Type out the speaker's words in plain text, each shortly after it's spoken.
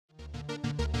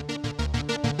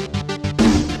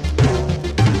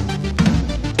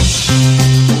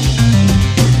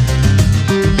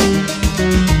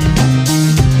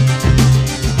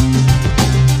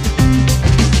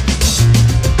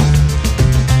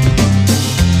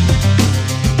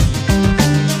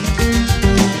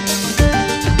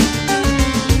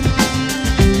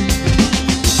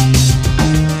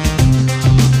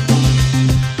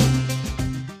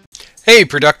Hey,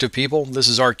 productive people. This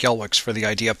is Art Gelwix for the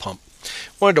Idea Pump.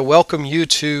 Wanted to welcome you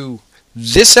to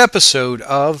this episode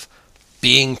of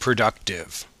Being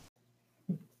Productive.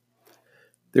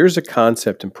 There's a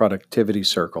concept in productivity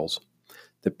circles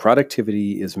that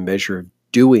productivity is a measure of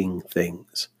doing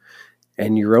things,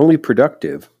 and you're only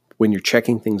productive when you're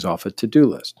checking things off a to-do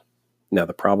list. Now,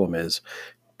 the problem is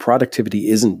productivity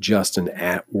isn't just an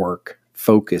at-work,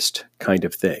 focused kind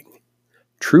of thing.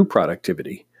 True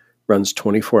productivity runs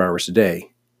 24 hours a day,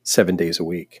 7 days a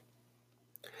week.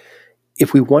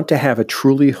 If we want to have a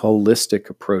truly holistic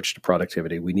approach to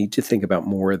productivity, we need to think about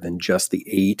more than just the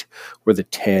 8 or the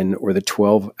 10 or the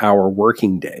 12-hour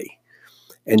working day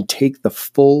and take the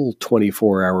full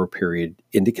 24-hour period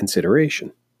into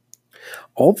consideration.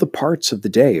 All the parts of the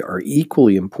day are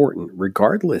equally important,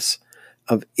 regardless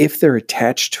of if they're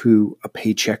attached to a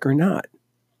paycheck or not.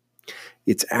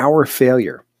 It's our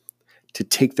failure to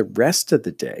take the rest of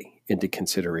the day into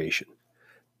consideration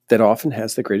that often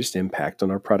has the greatest impact on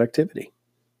our productivity.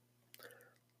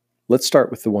 Let's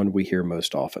start with the one we hear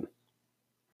most often.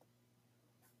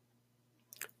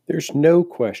 There's no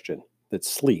question that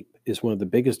sleep is one of the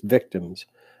biggest victims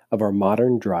of our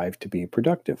modern drive to be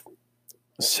productive.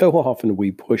 So often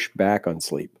we push back on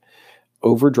sleep,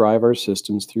 overdrive our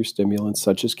systems through stimulants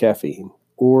such as caffeine,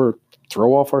 or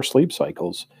throw off our sleep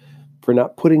cycles for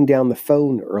not putting down the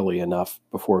phone early enough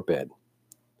before bed.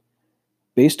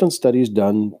 Based on studies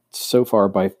done so far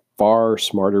by far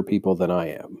smarter people than I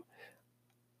am,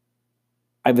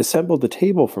 I've assembled a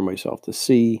table for myself to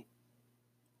see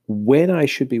when I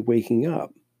should be waking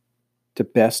up to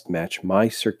best match my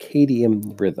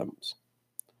circadian rhythms.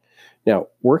 Now,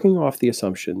 working off the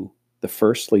assumption the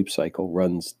first sleep cycle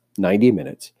runs 90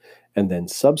 minutes and then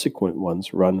subsequent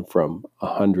ones run from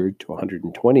 100 to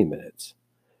 120 minutes,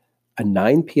 a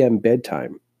 9 p.m.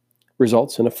 bedtime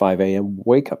results in a 5 a.m.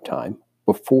 wake-up time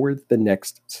before the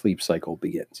next sleep cycle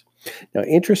begins. Now,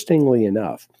 interestingly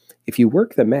enough, if you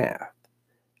work the math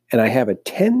and I have a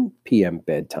 10 p.m.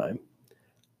 bedtime,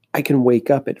 I can wake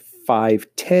up at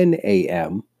 5:10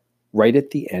 a.m. right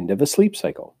at the end of a sleep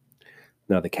cycle.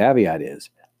 Now, the caveat is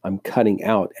I'm cutting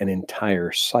out an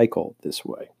entire cycle this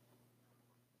way.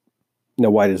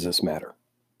 Now, why does this matter?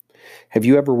 Have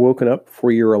you ever woken up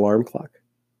before your alarm clock?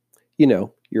 You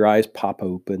know, your eyes pop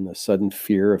open, a sudden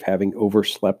fear of having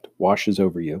overslept washes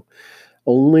over you,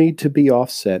 only to be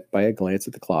offset by a glance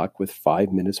at the clock with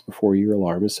 5 minutes before your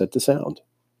alarm is set to sound.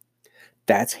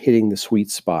 That's hitting the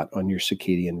sweet spot on your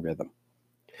circadian rhythm.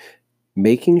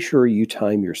 Making sure you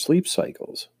time your sleep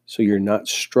cycles so you're not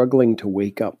struggling to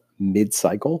wake up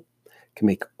mid-cycle can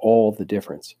make all the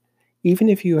difference, even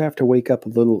if you have to wake up a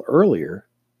little earlier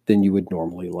than you would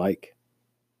normally like.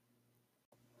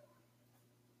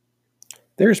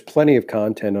 There's plenty of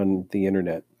content on the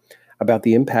internet about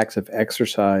the impacts of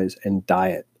exercise and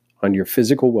diet on your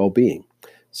physical well-being,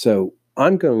 so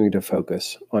I'm going to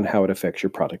focus on how it affects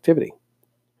your productivity.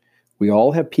 We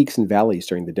all have peaks and valleys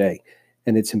during the day,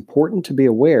 and it's important to be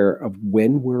aware of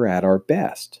when we're at our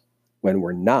best, when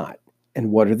we're not,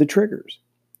 and what are the triggers.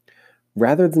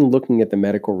 Rather than looking at the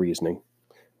medical reasoning,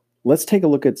 let's take a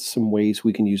look at some ways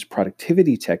we can use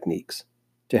productivity techniques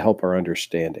to help our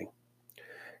understanding.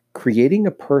 Creating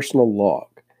a personal log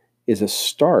is a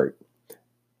start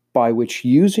by which,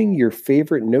 using your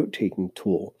favorite note-taking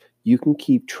tool, you can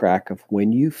keep track of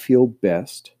when you feel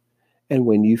best and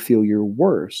when you feel your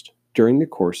worst during the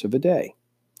course of a day.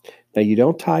 Now, you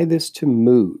don't tie this to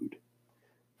mood.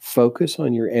 Focus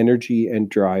on your energy and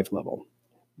drive level.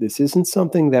 This isn't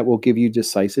something that will give you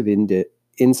decisive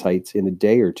insights in a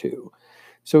day or two,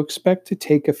 so expect to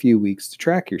take a few weeks to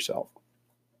track yourself.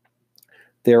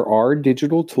 There are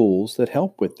digital tools that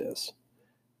help with this,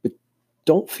 but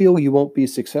don't feel you won't be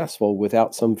successful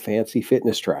without some fancy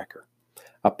fitness tracker.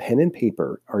 A pen and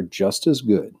paper are just as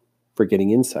good for getting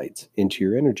insights into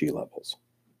your energy levels.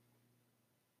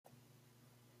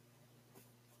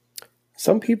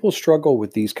 Some people struggle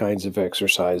with these kinds of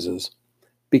exercises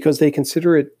because they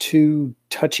consider it too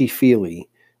touchy-feely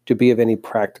to be of any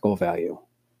practical value.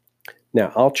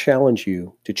 Now, I'll challenge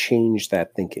you to change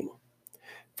that thinking.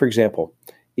 For example,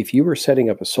 if you were setting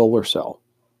up a solar cell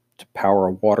to power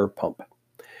a water pump,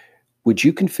 would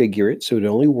you configure it so it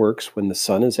only works when the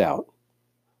sun is out?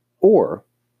 Or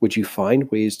would you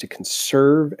find ways to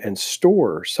conserve and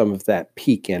store some of that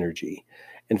peak energy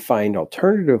and find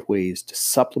alternative ways to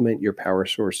supplement your power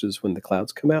sources when the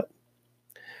clouds come out?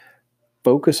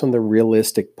 Focus on the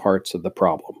realistic parts of the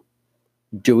problem,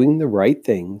 doing the right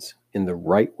things in the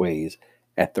right ways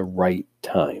at the right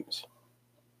times.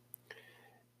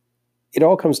 It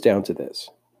all comes down to this.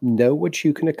 Know what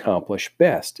you can accomplish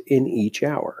best in each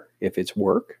hour. If it's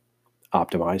work,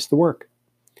 optimize the work.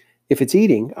 If it's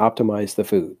eating, optimize the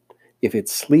food. If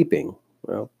it's sleeping,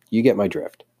 well, you get my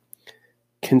drift.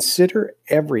 Consider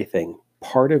everything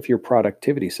part of your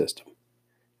productivity system,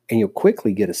 and you'll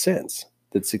quickly get a sense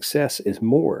that success is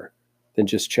more than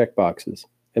just checkboxes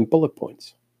and bullet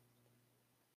points.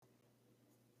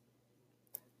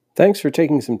 Thanks for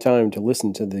taking some time to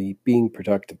listen to the Being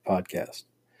Productive podcast.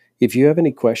 If you have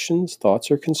any questions,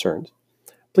 thoughts, or concerns,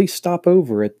 please stop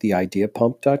over at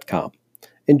theideapump.com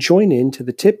and join into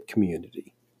the tip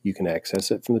community. You can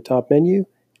access it from the top menu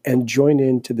and join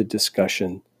into the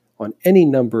discussion on any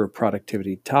number of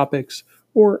productivity topics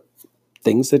or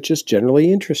things that just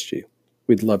generally interest you.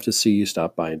 We'd love to see you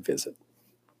stop by and visit.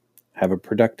 Have a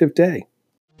productive day.